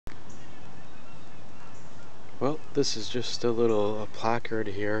Well, this is just a little placard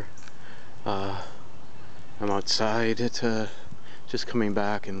here. I'm outside. It's just coming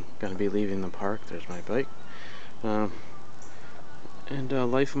back and gonna be leaving the park. There's my bike. And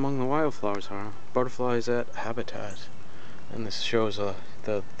life among the wildflowers, butterflies at habitat. And this shows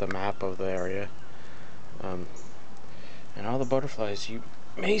the map of the area. And all the butterflies you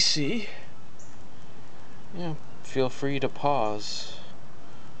may see. Yeah, feel free to pause.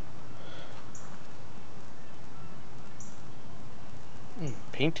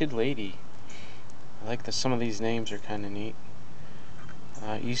 Painted lady. I like that some of these names are kind of neat.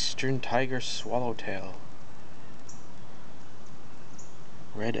 Eastern tiger swallowtail.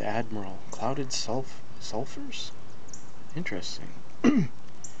 Red admiral. Clouded sulfurs? Interesting.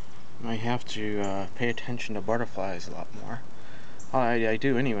 I have to pay attention to butterflies a lot more. I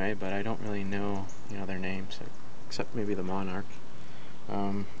do anyway, but I don't really know, their names, except maybe the monarch.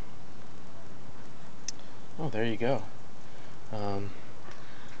 Oh, there you go.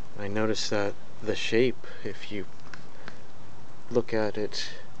 I noticed that the shape, if you look at it,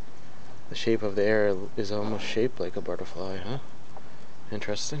 the shape of the air is almost shaped like a butterfly, huh?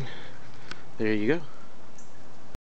 Interesting. There you go.